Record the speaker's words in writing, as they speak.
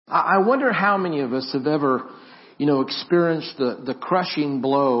I wonder how many of us have ever, experienced the crushing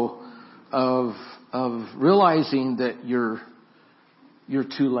blow of realizing that you're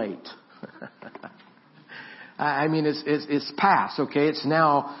too late. I mean, it's past, okay? It's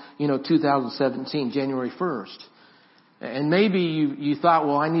now, 2017, January 1st. And maybe you thought,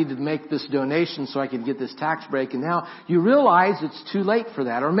 well, I needed to make this donation so I could get this tax break. And now you realize it's too late for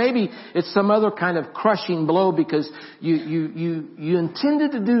that. Or maybe it's some other kind of crushing blow because you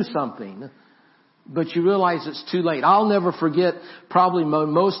intended to do something, but you realize it's too late. I'll never forget probably my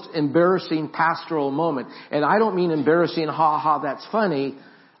most embarrassing pastoral moment. And I don't mean embarrassing, that's funny.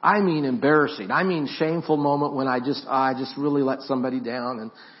 I mean embarrassing. I mean shameful moment when I just really let somebody down.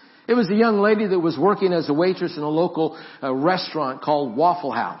 And it was a young lady that was working as a waitress in a local restaurant called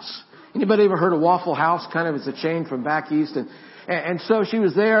Waffle House. Anybody ever heard of Waffle House? Kind of, it's a chain from back east. And so she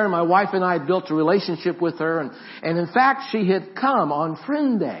was there, and my wife and I had built a relationship with her. And in fact, she had come on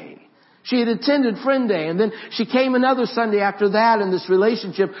Friend Day. She had attended Friend Day, and then she came another Sunday after that, and this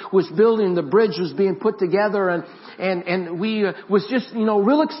relationship was building. The bridge was being put together, and we was just,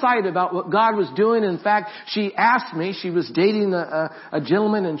 real excited about what God was doing. In fact, she asked me, she was dating a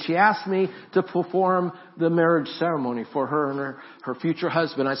gentleman, and she asked me to perform the marriage ceremony for her and her future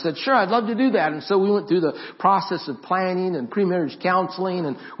husband. I said, sure, I'd love to do that. And so we went through the process of planning and pre-marriage counseling,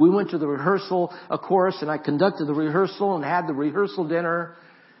 and we went to the rehearsal, of course, and I conducted the rehearsal and had the rehearsal dinner.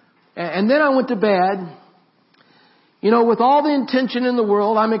 And then I went to bed, with all the intention in the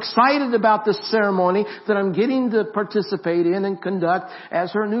world. I'm excited about this ceremony that I'm getting to participate in and conduct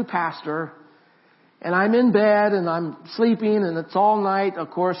as her new pastor. And I'm in bed and I'm sleeping, and it's all night, of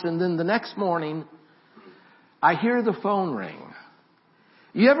course. And then the next morning, I hear the phone ring.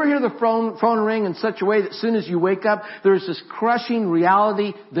 You ever hear the phone ring in such a way that as soon as you wake up, there's this crushing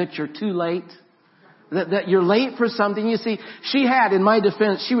reality that you're too late? That you're late for something. You see, she had, in my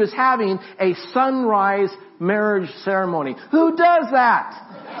defense, she was having a sunrise marriage ceremony. Who does that?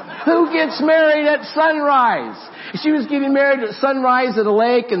 Who gets married at sunrise? She was getting married at sunrise at a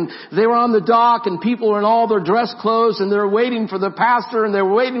lake, and they were on the dock, and people were in all their dress clothes, and they were waiting for the pastor, and they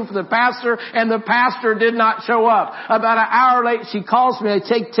were waiting for the pastor, and the pastor did not show up. About an hour late, she calls me. I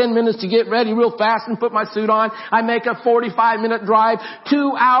take 10 minutes to get ready real fast and put my suit on. I make a 45-minute drive.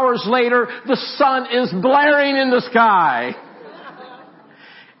 2 hours later, the sun is blaring in the sky.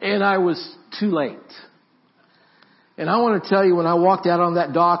 And I was too late. And I want to tell you, when I walked out on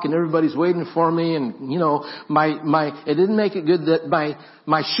that dock and everybody's waiting for me, and it didn't make it good that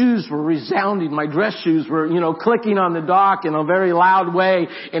my shoes were resounding. My dress shoes were, clicking on the dock in a very loud way.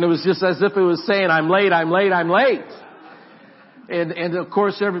 And it was just as if it was saying, I'm late, I'm late, I'm late. And of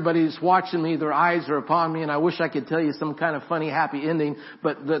course everybody's watching me. Their eyes are upon me, and I wish I could tell you some kind of funny, happy ending,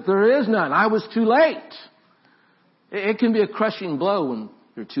 but there is none. I was too late. It can be a crushing blow when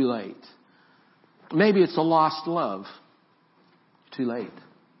you're too late. Maybe it's a lost love. Too late.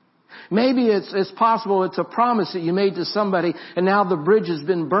 Maybe it's possible it's a promise that you made to somebody, and now the bridge has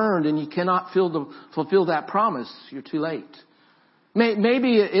been burned and you cannot fulfill that promise. You're too late.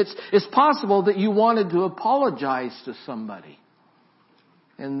 Maybe it's possible that you wanted to apologize to somebody,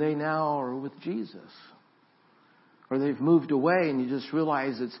 and they now are with Jesus. Or they've moved away and you just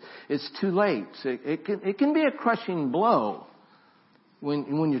realize it's too late. It can be a crushing blow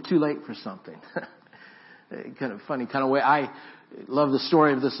when you're too late for something. Kind of funny kind of way. I love the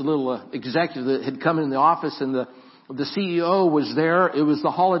story of this little executive that had come in the office, and the CEO was there. It was the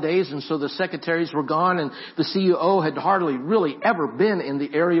holidays, and so the secretaries were gone, and the CEO had hardly really ever been in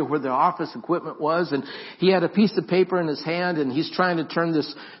the area where the office equipment was, and he had a piece of paper in his hand, and he's trying to turn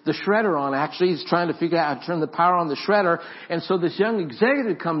the shredder on. Actually, he's trying to figure out how to turn the power on the shredder, and so this young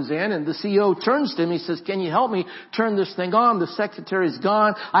executive comes in, and the CEO turns to him. He says, "Can you help me turn this thing on? The secretary's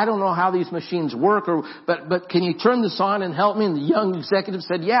gone. I don't know how these machines work, but can you turn this on and help me?" And the young executive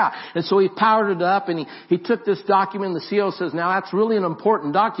said, "Yeah." And so he powered it up, and he took this document. The CEO says, "Now that's really an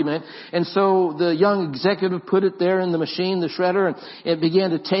important document." And so the young executive put it there in the machine, the shredder, and it began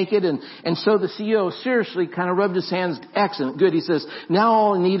to take it. And so the CEO seriously kind of rubbed his hands. "Excellent, good." He says, "Now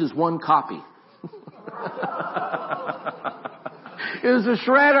all I need is one copy." It was a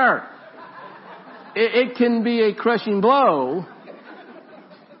shredder. It can be a crushing blow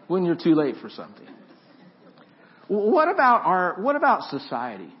when you're too late for something. What about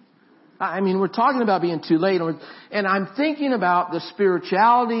society? I mean, we're talking about being too late, and I'm thinking about the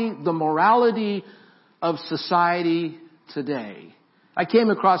spirituality, the morality of society today. I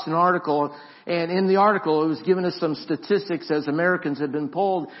came across an article, And in the article, it was giving us some statistics as Americans had been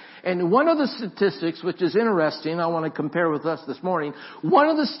polled. And one of the statistics, which is interesting, I want to compare with us this morning. One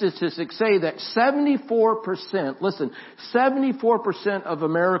of the statistics say that 74%, listen, 74% of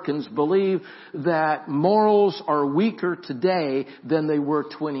Americans believe that morals are weaker today than they were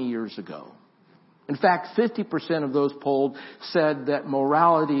 20 years ago. In fact, 50% of those polled said that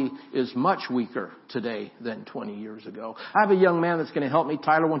morality is much weaker today than 20 years ago. I have a young man that's going to help me.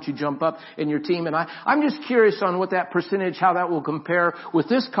 Tyler, why don't you jump up in your team? And I'm just curious on what that percentage, how that will compare with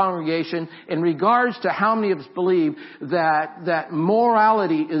this congregation in regards to how many of us believe that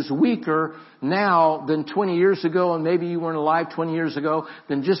morality is weaker now than 20 years ago, and maybe you weren't alive 20 years ago.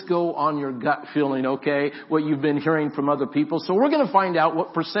 Then just go on your gut feeling, okay, what you've been hearing from other people. So we're going to find out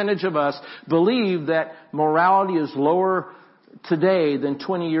what percentage of us believe that morality is lower today than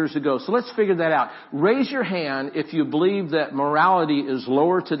 20 years ago. So let's figure that out. Raise your hand if you believe that morality is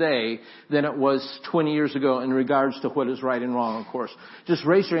lower today than it was 20 years ago in regards to what is right and wrong, of course. Just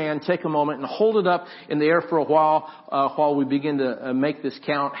raise your hand, take a moment, and hold it up in the air for a while we begin to make this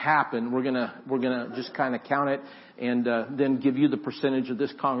count happen. We're gonna just kind of count it and then give you the percentage of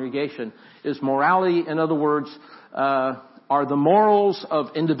this congregation. Is morality, in other words, are the morals of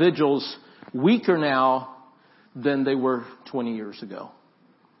individuals weaker now than they were 20 years ago?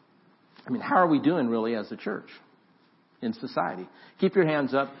 I mean, how are we doing really as a church in society? Keep your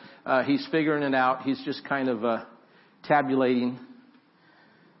hands up. He's figuring it out. He's just kind of tabulating.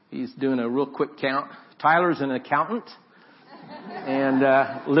 He's doing a real quick count. Tyler's an accountant, and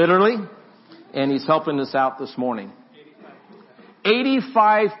literally, and he's helping us out this morning.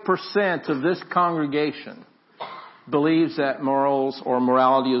 85% of this congregation believes that morals or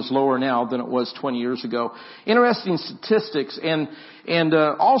morality is lower now than it was 20 years ago. Interesting statistics. And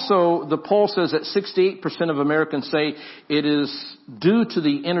also the poll says that 68% of Americans say it is due to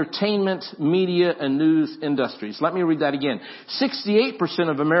the entertainment, media, and news industries. Let me read that again. 68%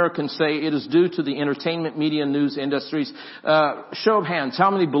 of Americans say it is due to the entertainment, media, and news industries. Show of hands.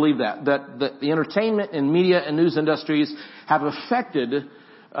 How many believe that the entertainment and media and news industries have affected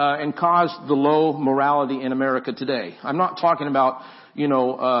and caused the low morality in America today? I'm not talking about,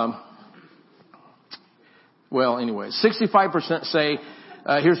 65% say,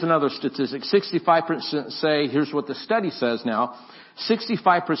 here's another statistic, 65% say, here's what the study says now,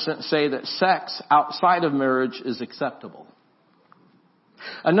 65% say that sex outside of marriage is acceptable.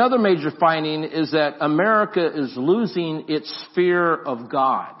 Another major finding is that America is losing its fear of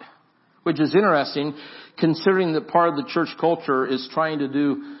God, which is interesting, considering that part of the church culture is trying to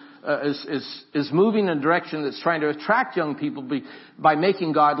do, is moving in a direction that's trying to attract young people by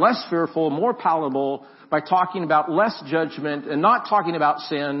making God less fearful, more palatable, by talking about less judgment and not talking about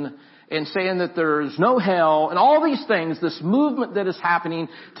sin and saying that there is no hell and all these things, this movement that is happening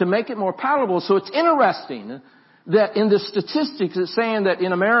to make it more palatable. So it's interesting that in the statistics it's saying that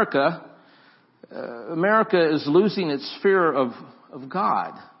in America, America is losing its fear of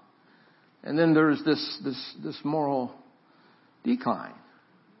God. And then there's this moral decline.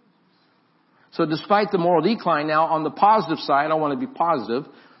 So despite the moral decline, now on the positive side, I want to be positive,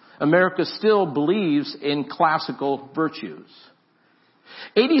 America still believes in classical virtues.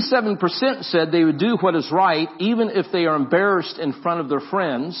 87% said they would do what is right even if they are embarrassed in front of their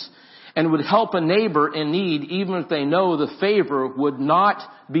friends, and would help a neighbor in need even if they know the favor would not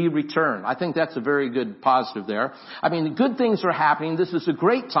be returned. I think that's a very good positive there. I mean, good things are happening. This is a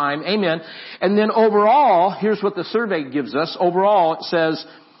great time. Amen. And then overall, here's what the survey gives us. Overall, it says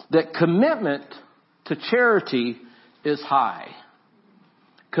that commitment to charity is high.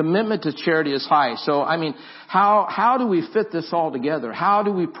 Commitment to charity is high. So, I mean, how do we fit this all together? How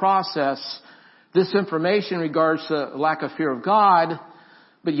do we process this information in regards to lack of fear of God?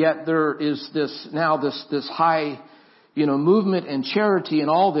 But yet there is this high, movement and charity and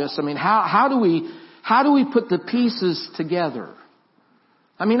all this. I mean, how do we put the pieces together?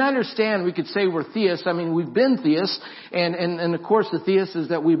 I mean, I understand we could say we're theists. I mean, we've been theists. And of course the theist is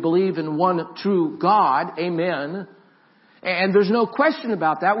that we believe in one true God. Amen. And there's no question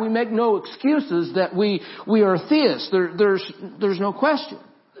about that. We make no excuses that we are theists. There's no question.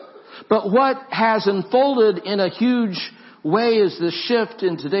 But what has unfolded in a huge way is the shift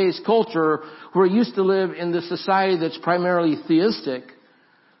in today's culture, where we used to live in the society that's primarily theistic.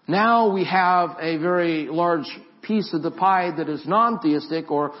 Now we have a very large piece of the pie that is non-theistic,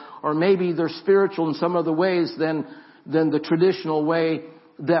 or maybe they're spiritual in some other ways than the traditional way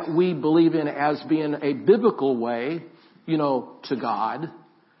that we believe in as being a biblical way, to God.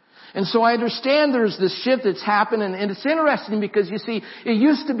 And so I understand there's this shift that's happened, and it's interesting because you see, it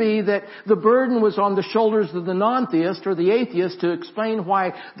used to be that the burden was on the shoulders of the non-theist or the atheist to explain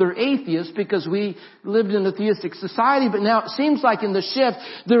why they're atheists, because we lived in a theistic society. But now it seems like in the shift,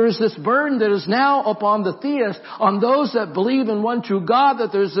 there is this burden that is now upon the theist, on those that believe in one true God,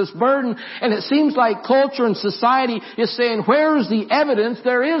 that there's this burden. And it seems like culture and society is saying, where is the evidence?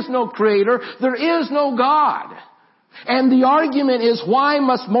 There is no creator. There is no God. And the argument is, why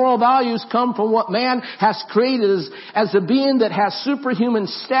must moral values come from what man has created as a being that has superhuman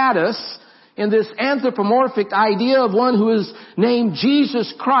status in this anthropomorphic idea of one who is named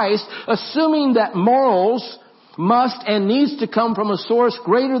Jesus Christ, assuming that morals must and needs to come from a source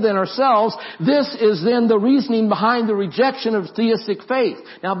greater than ourselves? This is then the reasoning behind the rejection of theistic faith.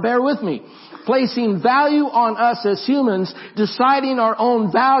 Now bear with me. Placing value on us as humans, deciding our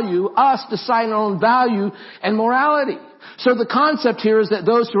own value, us deciding our own value and morality. So the concept here is that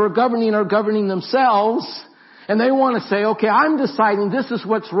those who are governing themselves, and they want to say, okay, I'm deciding this is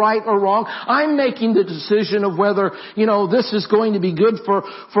what's right or wrong. I'm making the decision of whether, this is going to be good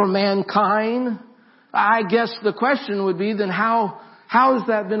for mankind. I guess the question would be, then how has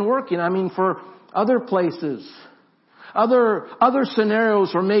that been working? I mean, for other places, other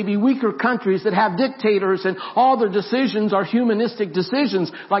scenarios, or maybe weaker countries that have dictators and all their decisions are humanistic decisions,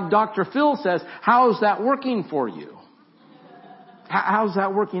 like Dr. Phil says, how is that working for you? How's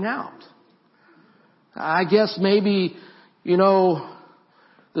that working out? I guess maybe,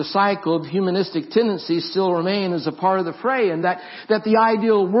 the cycle of humanistic tendencies still remain as a part of the fray, and that the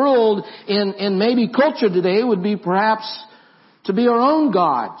ideal world in maybe culture today would be perhaps to be our own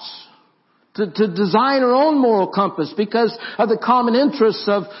gods, to design our own moral compass because of the common interests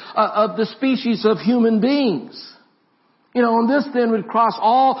of the species of human beings. And this then would cross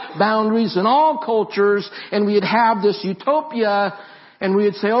all boundaries and all cultures, and we'd have this utopia, and we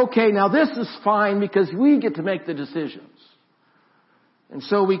would say, okay, now this is fine because we get to make the decisions. And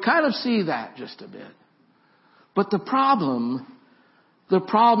so we kind of see that just a bit. But the problem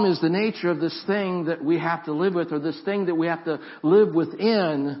is the nature of this thing that we have to live with, or this thing that we have to live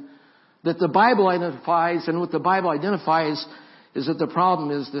within, that the Bible identifies. And what the Bible identifies is that the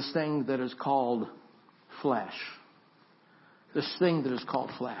problem is this thing that is called flesh. This thing that is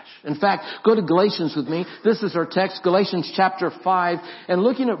called flesh. In fact, go to Galatians with me. This is our text, Galatians chapter 5, and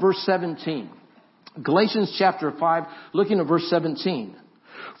looking at verse 17. Galatians chapter 5, looking at verse 17.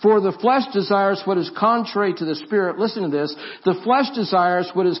 For the flesh desires what is contrary to the Spirit. Listen to this. The flesh desires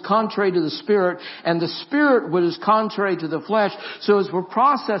what is contrary to the Spirit, and the Spirit what is contrary to the flesh. So as we're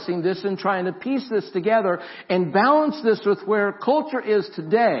processing this and trying to piece this together and balance this with where culture is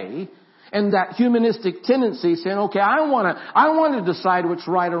today, and that humanistic tendency saying, okay, I want to decide what's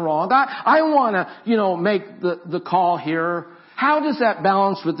right or wrong. I want to, make the call here. How does that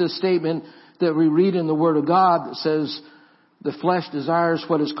balance with this statement that we read in the Word of God that says, the flesh desires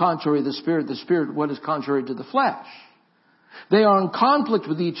what is contrary to the Spirit what is contrary to the flesh? They are in conflict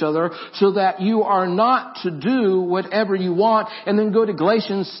with each other so that you are not to do whatever you want. And then go to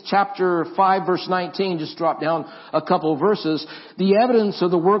Galatians chapter 5 verse 19. Just drop down a couple of verses. The evidence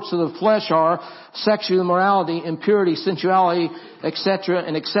of the works of the flesh are sexual immorality, impurity, sensuality, etc.,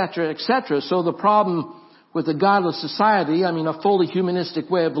 and etc., etc. So the problem with a godless society, a fully humanistic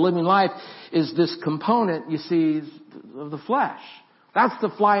way of living life, is this component, you see, of the flesh. That's the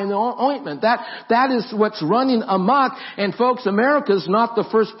fly in the ointment. That is what's running amok. And folks, America's not the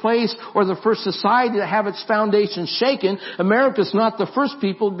first place or the first society to have its foundation shaken. America's not the first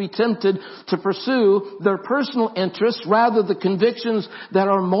people to be tempted to pursue their personal interests, rather the convictions that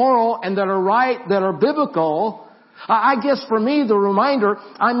are moral and that are right, that are biblical. I guess for me, the reminder,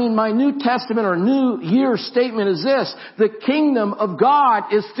 my New Testament or New Year statement is this: the kingdom of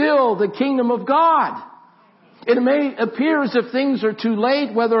God is still the kingdom of God. It may appear as if things are too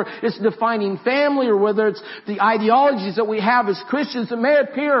late, whether it's defining family or whether it's the ideologies that we have as Christians. It may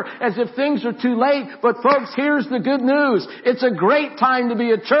appear as if things are too late, but folks, here's the good news. It's a great time to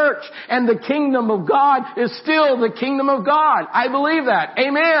be a church, and the kingdom of God is still the kingdom of God. I believe that.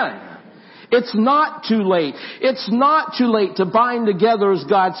 Amen. It's not too late. It's not too late to bind together as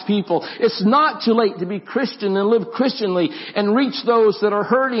God's people. It's not too late to be Christian and live Christianly and reach those that are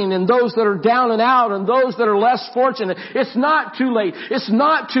hurting and those that are down and out and those that are less fortunate. It's not too late. It's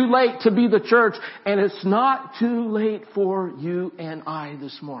not too late to be the church, and it's not too late for you and I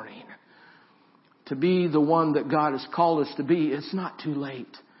this morning to be the one that God has called us to be. It's not too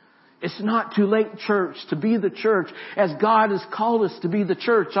late. It's not too late, church, to be the church as God has called us to be the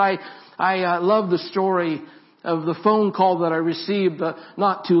church. I love the story of the phone call that I received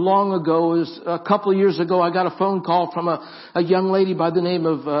not too long ago. It was a couple of years ago. I got a phone call from a young lady by the name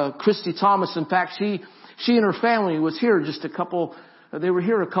of Christy Thomas. In fact, she and her family was here they were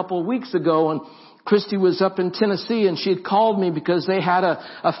here a couple of weeks ago, and Christy was up in Tennessee, and she had called me because they had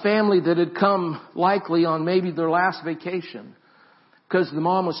a family that had come likely on maybe their last vacation. Because the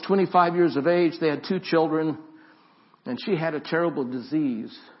mom was 25 years of age, they had 2 children, and she had a terrible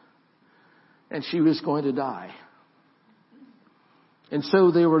disease, and she was going to die. And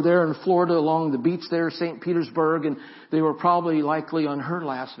so they were there in Florida along the beach there, St. Petersburg, and they were probably likely on her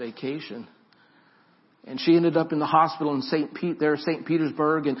last vacation. And she ended up in the hospital in St.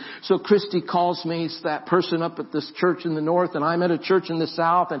 Petersburg. And so Christy calls me, that person up at this church in the north, and I'm at a church in the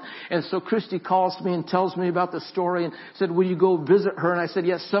south. And so Christy calls me and tells me about the story and said, will you go visit her? And I said,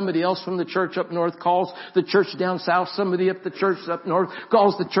 yes, somebody else from the church up north calls the church down south. Somebody up the church up north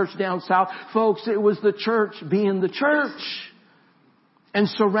calls the church down south. Folks, it was the church being the church and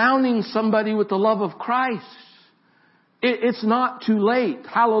surrounding somebody with the love of Christ. It's not too late.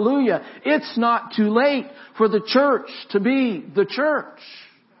 Hallelujah. It's not too late for the church to be the church.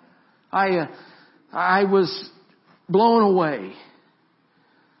 I was blown away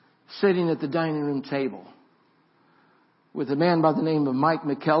sitting at the dining room table with a man by the name of Mike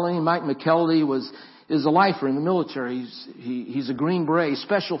McKelly. Mike McKelly is a lifer in the military. He's a Green Beret,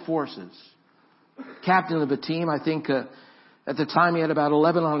 Special Forces, captain of a team. I think at the time he had about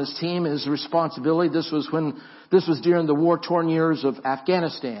 11 on his team. His responsibility, this was during the war-torn years of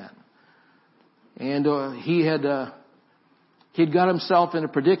Afghanistan. And he'd got himself in a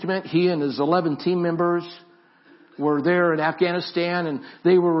predicament. He and his 11 team members were there in Afghanistan, and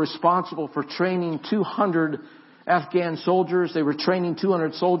they were responsible for training 200 Afghan soldiers. They were training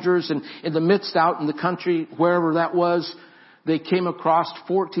 200 soldiers, and in the midst out in the country, wherever that was, they came across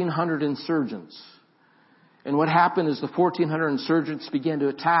 1,400 insurgents. And what happened is the 1,400 insurgents began to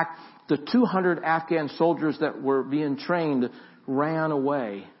attack. The 200 Afghan soldiers that were being trained ran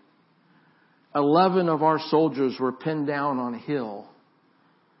away. 11 of our soldiers were pinned down on a hill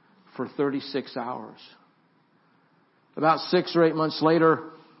for 36 hours. About 6 or 8 months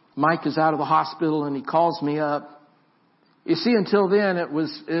later, Mike is out of the hospital and he calls me up. You see, until then it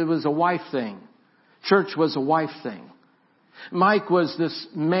was a wife thing. Church was a wife thing. Mike was this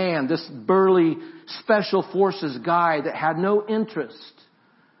man, this burly special forces guy that had no interest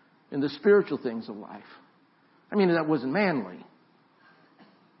in the spiritual things of life. I mean, that wasn't manly.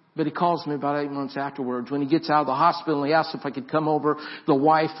 But he calls me about 8 months afterwards when he gets out of the hospital and he asks if I could come over. The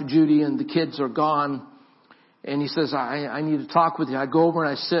wife, Judy, and the kids are gone. And he says, I need to talk with you. I go over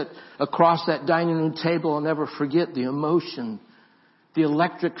and I sit across that dining room table. I'll never forget the emotion, the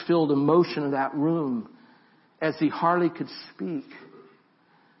electric-filled emotion of that room as he hardly could speak.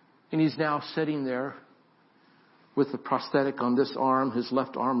 And he's now sitting there with the prosthetic on this arm. His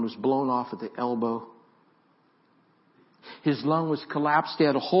left arm was blown off at the elbow. His lung was collapsed. He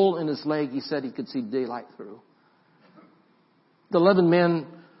had a hole in his leg. He said he could see daylight through. The 11 men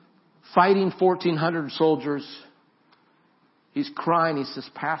fighting 1,400 soldiers. He's crying. He says,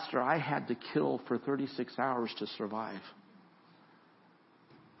 Pastor, I had to kill for 36 hours to survive.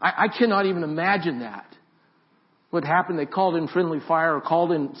 I cannot even imagine that. What happened, they called in friendly fire or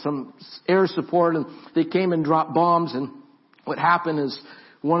called in some air support, and they came and dropped bombs. And what happened is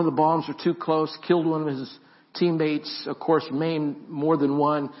one of the bombs were too close, killed one of his teammates, of course, maimed more than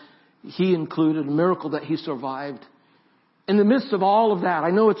one. He included. A miracle that he survived. In the midst of all of that,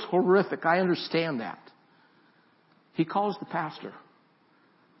 I know it's horrific. I understand that. He calls the pastor.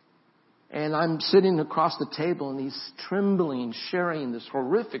 And I'm sitting across the table and he's trembling, sharing this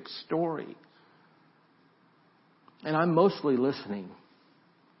horrific story. And I'm mostly listening.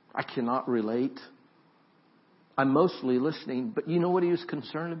 I cannot relate. I'm mostly listening. But you know what he was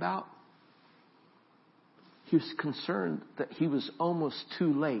concerned about? He was concerned that he was almost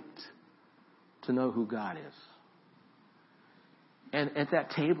too late to know who God is. And at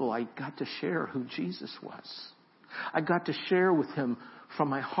that table, I got to share who Jesus was. I got to share with him from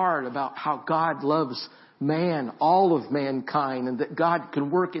my heart about how God loves man, all of mankind, and that God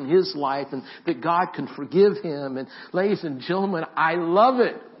can work in his life and that God can forgive him. And ladies and gentlemen, I love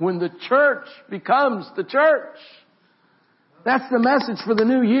it when the church becomes the church. That's the message for the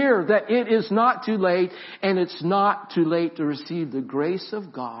new year, that it is not too late, and it's not too late to receive the grace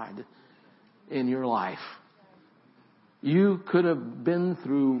of God in your life. You could have been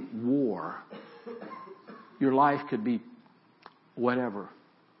through war. Your life could be whatever.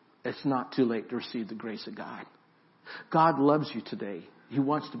 It's not too late to receive the grace of God. God loves you today. He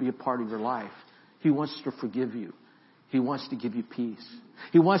wants to be a part of your life. He wants to forgive you. He wants to give you peace.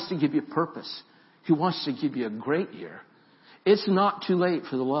 He wants to give you purpose. He wants to give you a great year. It's not too late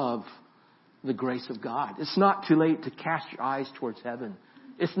for the love, the grace of God. It's not too late to cast your eyes towards heaven.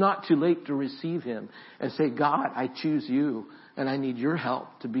 It's not too late to receive Him and say, God, I choose you and I need your help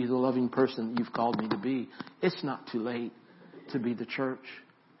to be the loving person you've called me to be. It's not too late to be the church.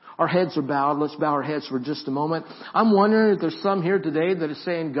 Our heads are bowed. Let's bow our heads for just a moment. I'm wondering if there's some here today that is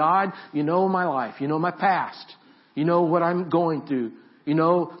saying, God, you know my life. You know my past. You know what I'm going through. You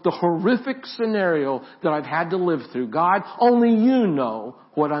know the horrific scenario that I've had to live through. God, only you know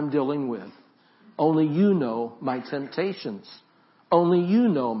what I'm dealing with. Only you know my temptations. Only you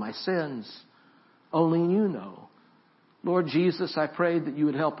know my sins. Only you know. Lord Jesus, I pray that you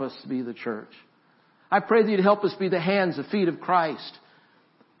would help us to be the church. I pray that you'd help us be the hands and feet of Christ.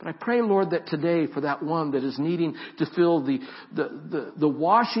 But I pray, Lord, that today for that one that is needing to feel the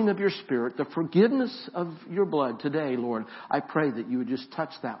washing of your Spirit, the forgiveness of your blood today, Lord, I pray that you would just touch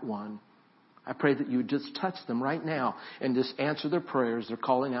that one. I pray that you would just touch them right now and just answer their prayers. They're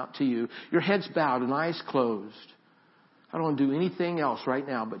calling out to you. Your head's bowed and eyes closed. I don't want to do anything else right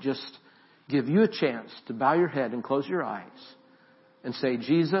now but just give you a chance to bow your head and close your eyes and say,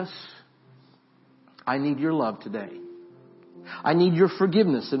 Jesus, I need your love today. I need your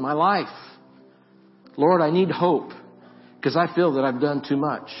forgiveness in my life. Lord, I need hope because I feel that I've done too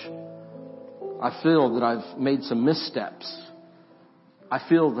much. I feel that I've made some missteps. I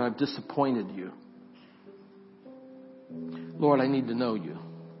feel that I've disappointed you. Lord, I need to know you.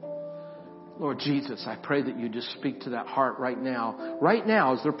 Lord Jesus, I pray that you just speak to that heart right now. Right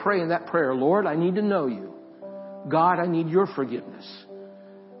now, as they're praying that prayer, Lord, I need to know you. God, I need your forgiveness.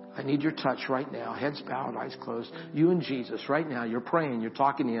 I need your touch right now. Heads bowed, eyes closed. You and Jesus, right now, you're praying, you're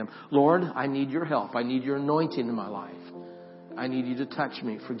talking to Him. Lord, I need your help. I need your anointing in my life. I need you to touch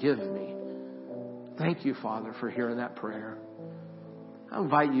me. Forgive me. Thank you, Father, for hearing that prayer. I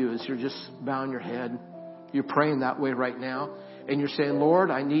invite you as you're just bowing your head, you're praying that way right now, and you're saying,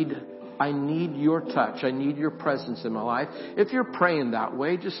 Lord, I need your touch. I need your presence in my life. If you're praying that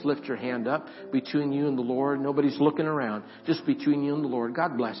way, just lift your hand up between you and the Lord. Nobody's looking around. Just between you and the Lord.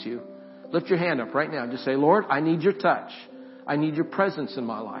 God bless you. Lift your hand up right now. Just say, Lord, I need your touch. I need your presence in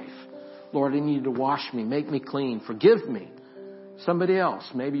my life. Lord, I need you to wash me, make me clean, forgive me. Somebody else,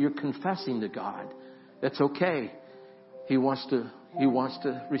 maybe you're confessing to God. That's okay. He wants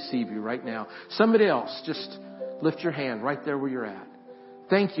to receive you right now. Somebody else, just lift your hand right there where you're at.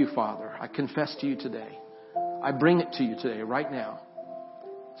 Thank you, Father. I confess to you today. I bring it to you today, right now.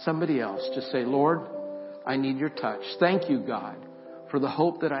 Somebody else, just say, Lord, I need your touch. Thank you, God, for the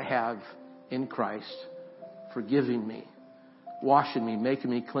hope that I have in Christ, forgiving me, washing me, making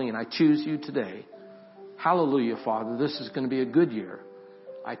me clean. I choose you today. Hallelujah, Father. This is going to be a good year.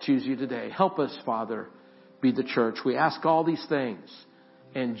 I choose you today. Help us, Father, be the church. We ask all these things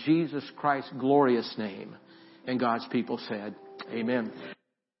in Jesus Christ's glorious name. And God's people said, amen.